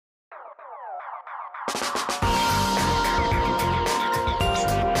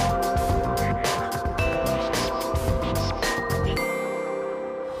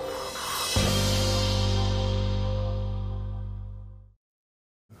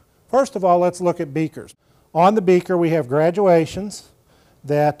First of all, let's look at beakers. On the beaker we have graduations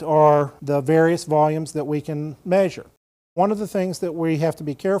that are the various volumes that we can measure. One of the things that we have to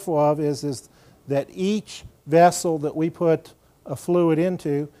be careful of is that each vessel that we put a fluid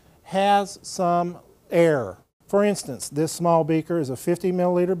into has some air. For instance, this small beaker is a 50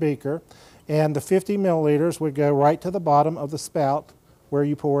 milliliter beaker, and the 50 milliliters would go right to the bottom of the spout where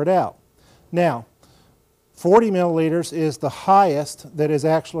you pour it out. Now, 40 milliliters is the highest that is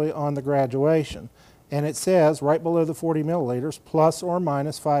actually on the graduation, and it says right below the 40 milliliters plus or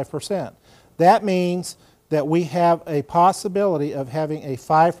minus 5%. That means that we have a possibility of having a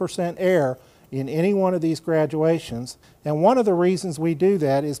 5% error in any one of these graduations, and one of the reasons we do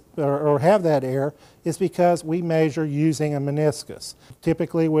that is, or have that error, is because we measure using a meniscus.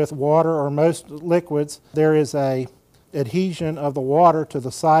 Typically with water or most liquids, there is a adhesion of the water to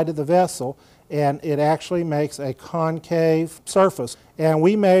the side of the vessel, and it actually makes a concave surface, and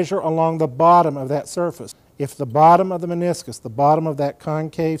we measure along the bottom of that surface. If the bottom of the meniscus, the bottom of that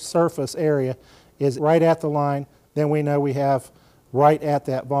concave surface area, is right at the line, then we know we have right at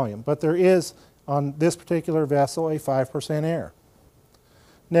that volume. But there is, on this particular vessel, a 5% error.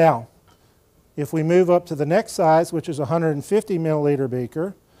 Now, if we move up to the next size, which is a 150 milliliter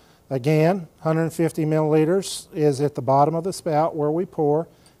beaker, again, 150 milliliters is at the bottom of the spout where we pour,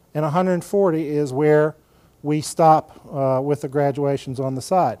 and 140 is where we stop with the graduations on the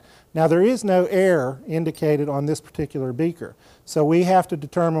side. Now, there is no air indicated on this particular beaker, so we have to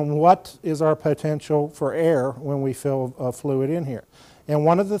determine what is our potential for air when we fill a fluid in here. And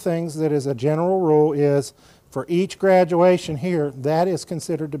one of the things that is a general rule is for each graduation here, that is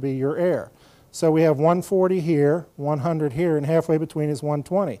considered to be your air. So we have 140 here, 100 here, and halfway between is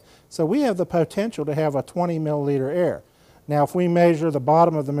 120. So we have the potential to have a 20 milliliter air. Now, if we measure the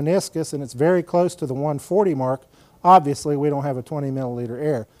bottom of the meniscus and it's very close to the 140 mark, obviously we don't have a 20 milliliter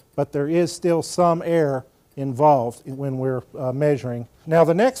air, but there is still some air involved when we're measuring. Now,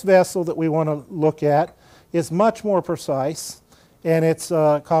 the next vessel that we want to look at is much more precise, and it's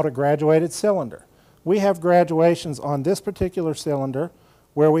called a graduated cylinder. We have graduations on this particular cylinder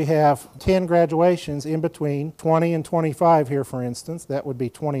where we have 10 graduations in between 20 and 25 here, for instance. That would be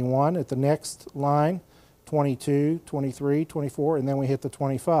 21 at the next line, 22, 23, 24, and then we hit the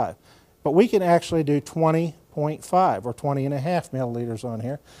 25. But we can actually do 20.5 or 20 and a half milliliters on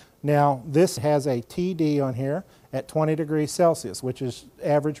here. Now, this has a TD on here at 20 degrees Celsius, which is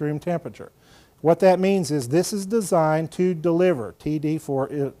average room temperature. What that means is this is designed to deliver, TD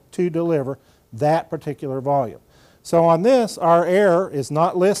for to deliver that particular volume. So on this, our air is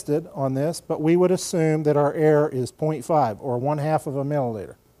not listed on this, but we would assume that our air is 0.5 or 1/2 of a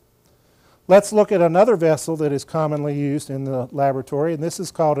milliliter. Let's look at another vessel that is commonly used in the laboratory, and this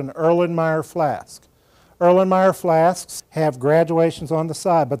is called an Erlenmeyer flask. Erlenmeyer flasks have graduations on the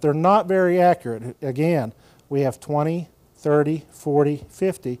side, but they're not very accurate. Again, we have 20, 30, 40,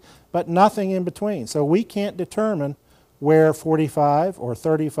 50, but nothing in between. So we can't determine where 45 or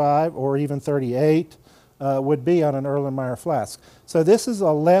 35 or even 38 would be on an Erlenmeyer flask. So this is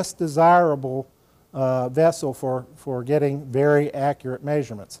a less desirable vessel for getting very accurate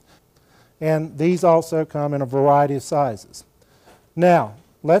measurements. And these also come in a variety of sizes. Now,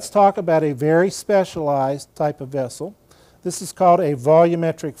 let's talk about a very specialized type of vessel. This is called a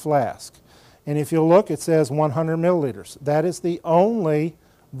volumetric flask. And if you look, it says 100 milliliters. That is the only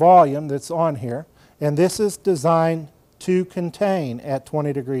volume that's on here. And this is designed to contain at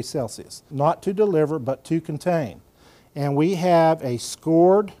 20 degrees Celsius. Not to deliver, but to contain. And we have a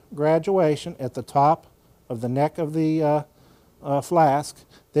scored graduation at the top of the neck of the flask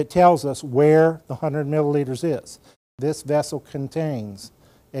that tells us where the 100 milliliters is. This vessel contains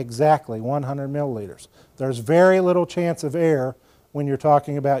exactly 100 milliliters. There's very little chance of error when you're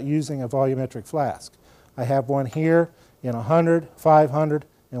talking about using a volumetric flask. I have one here in 100, 500,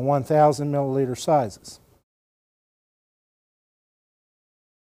 and 1,000 milliliter sizes.